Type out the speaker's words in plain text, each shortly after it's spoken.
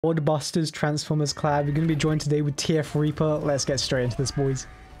Swordbusters Transformers collab. You're gonna be joined today with TFReaper. Let's get straight into this, boys.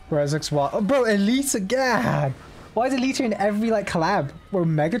 Bro, it looks wild. Oh, bro, Elita, God. Why is Elita in every like collab? Bro,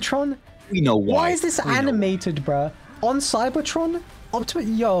 Megatron? We know why. Why is this animated, bro? On Cybertron? Optimus?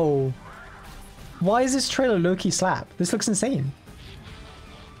 Yo. Why is this trailer low-key slap? This looks insane.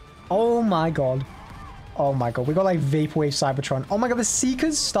 Oh my god. Oh my god. We got like Vaporwave Cybertron. Oh my god, the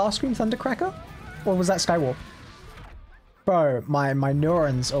Seekers Starscream Thundercracker? Or was that Skywarp? Bro, my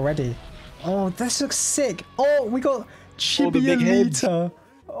neurons already. Oh, this looks sick. Oh, we got Chibi Elita.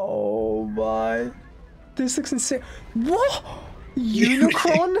 Oh my. This looks insane. What?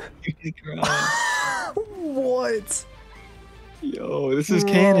 Unicron? Unicron. What? Yo, this is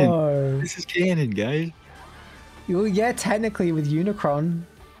canon. This is canon, guys. Well, yeah, technically with Unicron,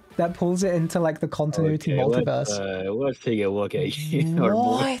 that pulls it into like the continuity multiverse. Let's take a look at our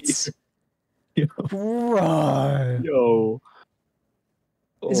What? Yo. Bro. Yo.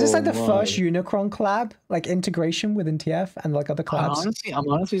 Is this like the first Unicron collab? Like integration with TF and like other collabs? I'm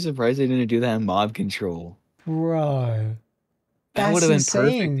honestly surprised they didn't do that in Mob Control. Bro. That would have been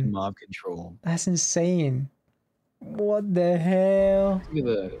perfect in Mob Control. That's insane. What the hell?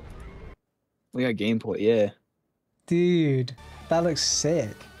 Look at we got gameplay, yeah. Dude, that looks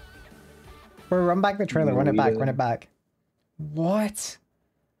sick. Bro, run back the trailer, run it back, run it back. What?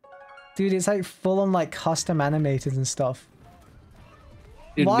 Dude, it's like full on like custom animated and stuff.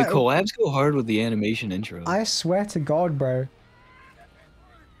 Dude, the collabs go hard with the animation intro. I swear to God, bro.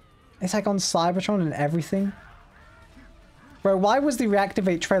 It's like on Cybertron and everything. Bro, why was the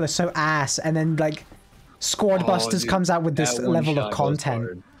Reactivate trailer so ass and then like Swordbusters comes out with this level of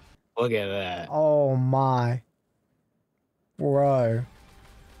content? Look at that. Oh my. Bro.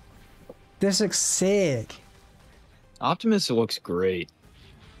 This looks sick. Optimus looks great.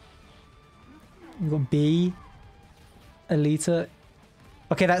 You got B, Elita.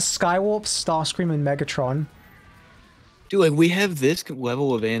 Okay, that's Skywarp, Starscream, and Megatron. Dude, like we have this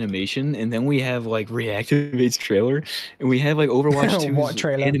level of animation, and then we have like Reactivate's trailer, and we have like Overwatch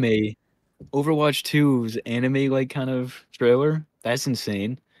 2's anime. Overwatch 2's anime like kind of trailer. That's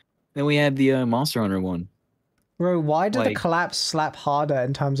insane. Then we have the Monster Hunter one. Bro, why do the collapse slap harder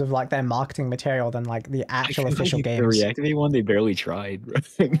in terms of like their marketing material than like the actual official games? The Reactivate one, they barely tried.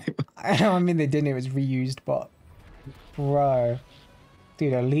 I mean, they didn't. It was reused, but bro,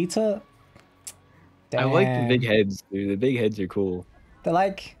 dude, Elita. Damn. I like the big heads, dude. The big heads are cool. They're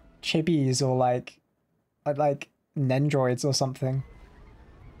like chippies or like Nendroids or something,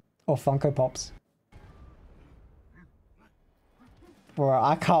 or Funko Pops. Bro,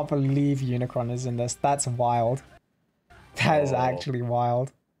 I can't believe Unicron is in this. That's wild. That is actually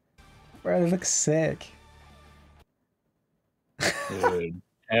wild. Bro, it looks sick. Dude,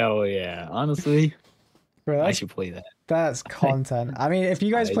 hell yeah. Honestly, bro, I should play that. That's content. I mean, if you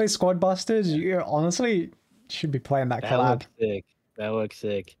guys play Swordbusters, you honestly should be playing that collab. That looks sick. That looks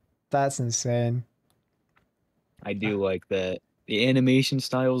sick. That's insane. I do like that. The animation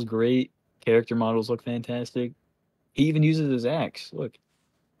style is great. Character models look fantastic. He even uses his axe. Look.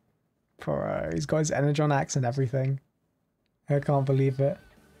 Bro, he's got his Energon axe and everything. I can't believe it.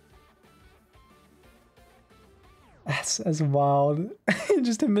 That's wild.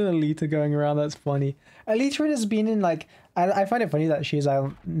 Just him and Elita going around, that's funny. Elita has been in like, I find it funny that she's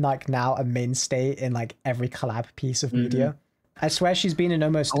like now a mainstay in like every collab piece of media. I swear she's been in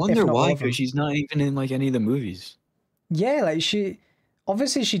almost, I wonder why, because she's not even in like any of the movies. Yeah, like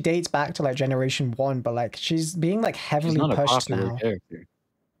obviously she dates back to like Generation 1, but like she's being like heavily pushed now. Character.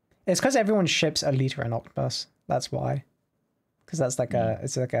 It's because everyone ships Elita and Optimus. That's why. Because that's like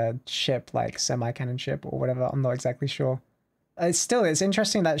it's like a ship, like semi-canon ship or whatever. I'm not exactly sure. It's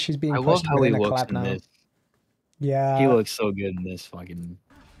interesting that she's being pushed within a collab now. Yeah. He looks so good in this fucking.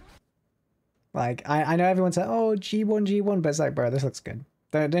 Like I know everyone said, oh G1, but it's like, bro, this looks good.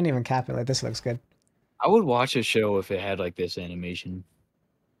 Don't even cap it. Like this looks good. I would watch a show if it had like this animation.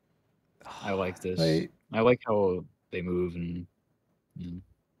 I like this. I like how they move and.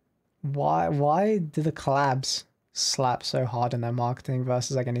 Why do the collabs slap so hard in their marketing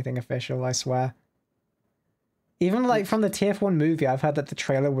versus like anything official? I swear. Even like from the TF1 movie, I've heard that the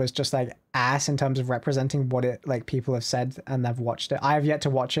trailer was just like ass in terms of representing what it like people have said and they've watched it. I have yet to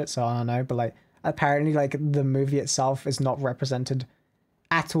watch it, so I don't know. But like apparently, like the movie itself is not represented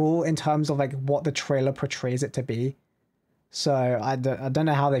at all in terms of like what the trailer portrays it to be. So I don't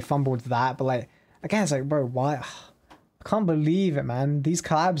know how they fumbled that, but like again, it's like, bro, why? I can't believe it, man. These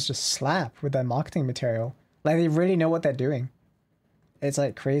collabs just slap with their marketing material. Like they really know what they're doing. It's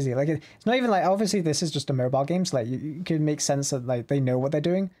like crazy. Like it's not even like, obviously this is just a mobile game, so like you could make sense that like they know what they're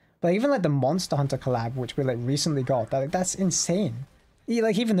doing. But even like the Monster Hunter collab, which we like recently got, that's insane.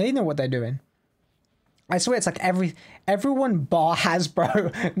 Like even they know what they're doing. I swear it's like everyone bar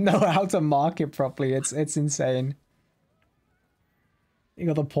Hasbro know how to market properly. It's insane. You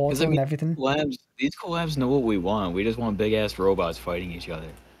got the portal and everything. These collabs know what we want. We just want big ass robots fighting each other.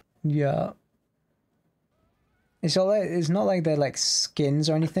 Yeah. It's not like they're like skins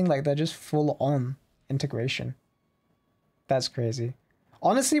or anything. Like they're just full on integration. That's crazy.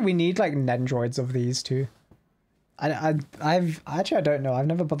 Honestly, we need like Nendroids of these too. I don't know. I've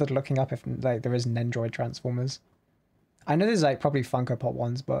never bothered looking up if like there is Nendroid Transformers. I know there's like probably Funko Pop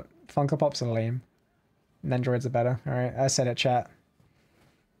ones, but Funko Pops are lame. Nendroids are better. All right, I said it, chat.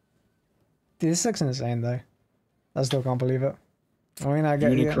 Dude, this looks insane though. I still can't believe it. I mean, I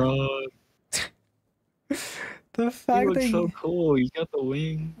get Unicron. The fact he looks so cool. He's got the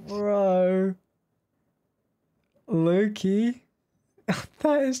wings. Bro. Loki.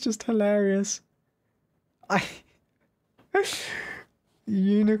 That is just hilarious.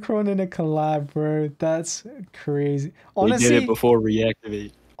 Unicron in a collab, bro. That's crazy. Honestly, they did it before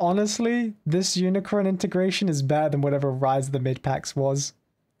Reactivate. Honestly, this Unicron integration is better than whatever Rise of the Mid-Packs was.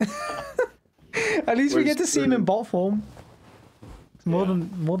 At least we get to see him in bot form. More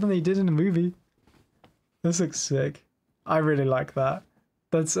than they did in the movie. This looks sick. I really like that.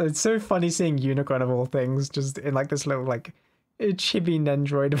 It's so funny seeing Unicron of all things just in like this little like chibi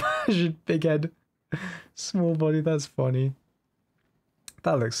Nendroid version, big head, small body. That's funny.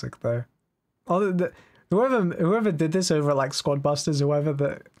 That looks sick though. Whoever did this over at like Squad Busters,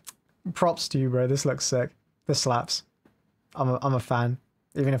 props to you, bro. This looks sick. This slaps. I'm a fan,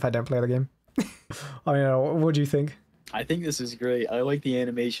 even if I don't play the game. I mean, what do you think? I think this is great. I like the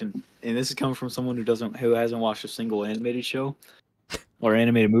animation, and this is coming from someone who hasn't watched a single animated show or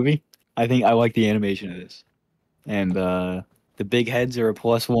animated movie. I think I like the animation of this, and the big heads are a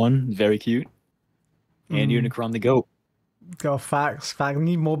 +1, very cute, and Unicron the goat. Go facts.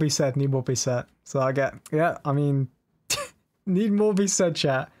 Need more be said. So I get I mean, need more be said,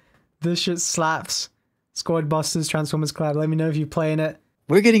 chat. This shit slaps. Squad Busters Transformers collab. Let me know if you're playing it.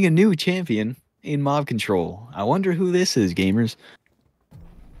 We're getting a new champion in Mob Control. I wonder who this is, gamers.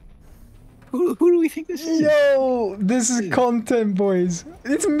 Who do we think this is? Yo, this is content, boys.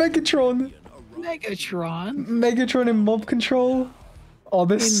 It's Megatron. Megatron in Mob Control. Oh,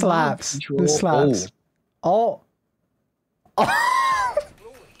 this slaps. This slaps. Oh.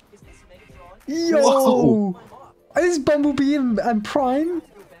 Yo. Whoa. Is Bumblebee and Prime?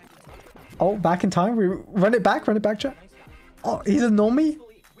 Oh, back in time. We run it back, chat. Oh, he's a normie.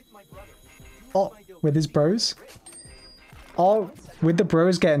 Oh, with his bros. Oh, with the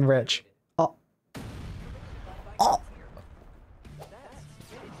bros getting rich. Oh. Oh.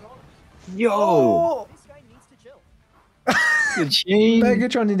 Yo. Oh. Good change.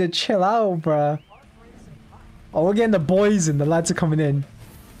 Megatron need to chill out, bruh. Oh, we're getting the boys in. The lads are coming in.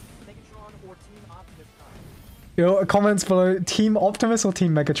 Yo, comments below. Team Optimus or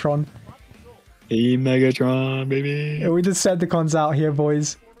Team Megatron? Team Megatron, baby. Yo, we just said the cons out here,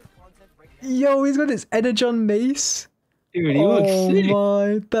 boys. Yo, he's got his Energon mace. Dude, he looks sick. Oh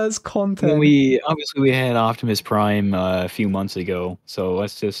my, that's content. Obviously we had Optimus Prime a few months ago, so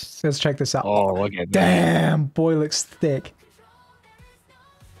let's check this out. Oh, look at that. Damn, boy looks thick.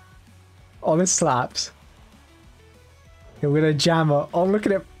 Oh, this slaps. Here, we're gonna jammer. Oh, look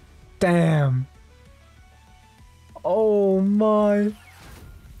at it. Damn. Oh my.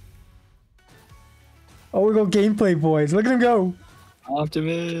 Oh, we got gameplay, boys. Look at him go.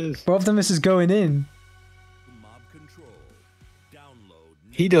 Optimus. Bro, Optimus is going in.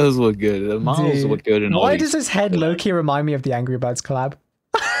 He does look good. The models look good. And why does his head low-key remind me of the Angry Birds collab?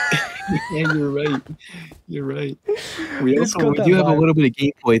 Yeah, you're right. We do have a little bit of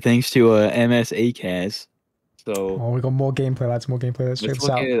gameplay thanks to MSAcast. So. Oh, we got more gameplay. Let's check this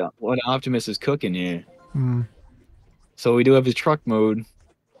out. Look at what Optimus is cooking here. So we do have his truck mode.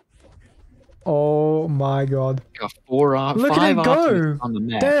 Oh my god. Got Look at him go! On the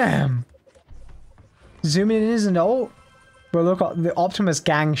map. Damn! Zooming in isn't bro, look at the Optimus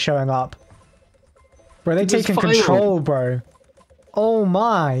gang showing up. Bro, they taking control, bro. Oh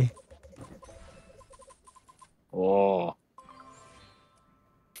my. Oh.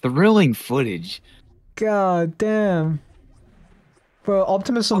 Thrilling footage. God damn. Bro,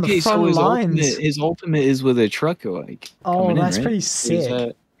 Optimus on the front lines. His ultimate is with a truck, like. Oh, that's pretty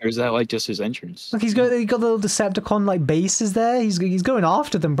sick. Or is that like just his entrance? Look, he got the little Decepticon like bases there. He's going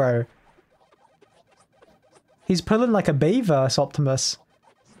after them, bro. He's pulling like a Bayverse Optimus.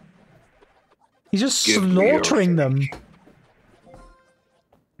 He's just slaughtering them.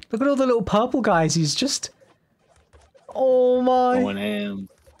 Look at all the little purple guys. He's just. Oh my. Going ham.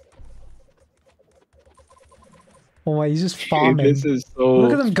 Oh my, he's just farming. Dude, this is so...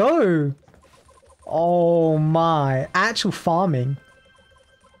 Look at them go! Oh my, actual farming.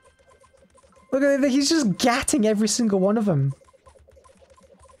 Look at it, he's just gatting every single one of them.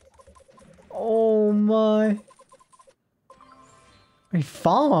 Oh my. He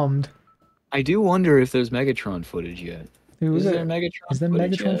farmed. I do wonder if there's Megatron footage yet. Is there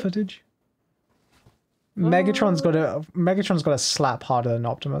Megatron footage? Megatron's got a slap harder than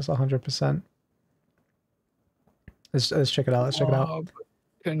Optimus, 100%. Let's check it out. Let's check it out.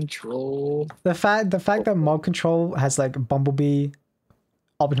 Control. The fact that Mob Control has like Bumblebee,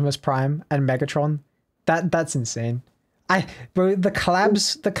 Optimus Prime, and Megatron, that's insane. Bro, the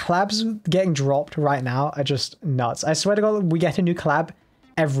collabs getting dropped right now are just nuts. I swear to God, we get a new collab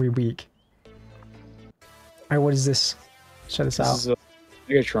every week. Alright, what is this? Check this out.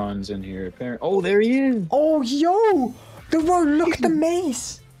 Megatron's in here, apparently. Oh, there he is! Oh, yo! Bro, look at the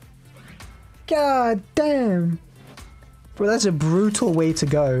mace! God damn! Bro, that's a brutal way to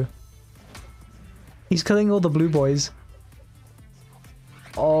go. He's killing all the blue boys.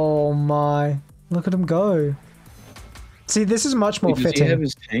 Oh my. Look at him go. See, this is much more fitting. Does he have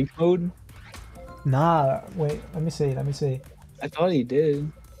his tank mode? Nah, wait, let me see. I thought he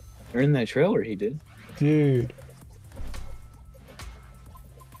did. Or in that trailer he did. Dude.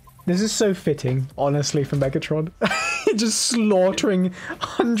 This is so fitting, honestly, for Megatron. Just slaughtering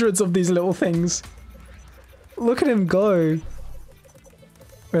hundreds of these little things. Look at him go.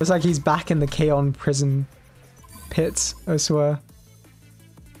 It's like he's back in the Kaon prison pits, I swear.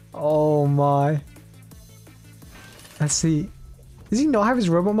 Oh my. Let's see. Does he not have his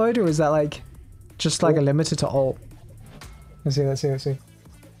robot mode, or is that like just like a limited to alt? Let's see.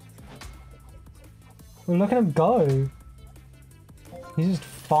 Well, look at him go. He's just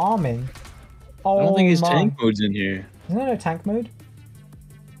farming. Oh, I don't think his tank mode's in here. Isn't there no tank mode?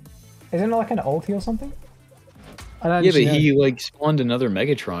 Isn't it like an ulti or something? Yeah, but he like spawned another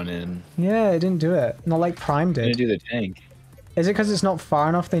Megatron in. Yeah, it didn't do it. Not like Prime did. Didn't do the tank. Is it because it's not far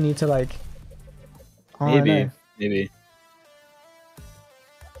enough? They need to like. Maybe.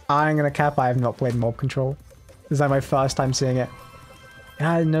 I'm gonna cap. I have not played Mob Control. This is like my first time seeing it. I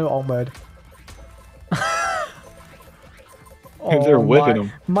had no alt mode. If they're whipping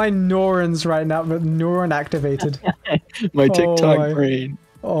him. My neurons right now, but neuron activated. My TikTok brain.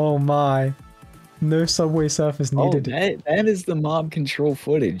 Oh my. No Subway Surfers needed. That is the Mob Control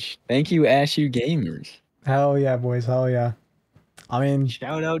footage. Thank you, ASU Gamers. Hell yeah, boys. Hell yeah. I mean,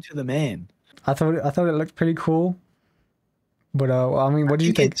 shout out to the man. I thought it looked pretty cool. But I mean, what do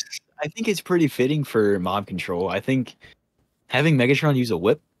you think? I think it's pretty fitting for Mob Control. I think having Megatron use a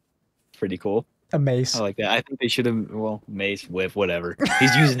whip, pretty cool. A mace. I like that. I think they should have, well, mace, whip, whatever.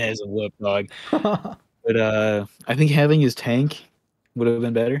 He's using it as a whip, dog. But I think having his tank would have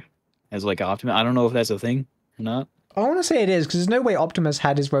been better as like Optimus. I don't know if that's a thing or not. I want to say it is, because there's no way Optimus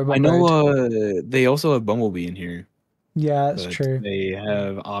had his robot I know mode. they also have Bumblebee in here. Yeah, that's true. They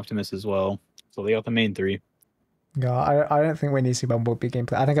have Optimus as well. So they got the main three. Yeah, I don't think we need to see Bumblebee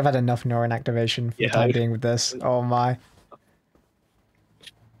gameplay. I think I've had enough neuron activation for the time being with this. Oh my.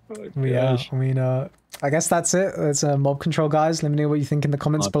 Yeah, I mean, I guess that's it. It's Mob Control, guys. Let me know what you think in the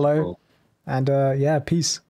comments below. And yeah, peace.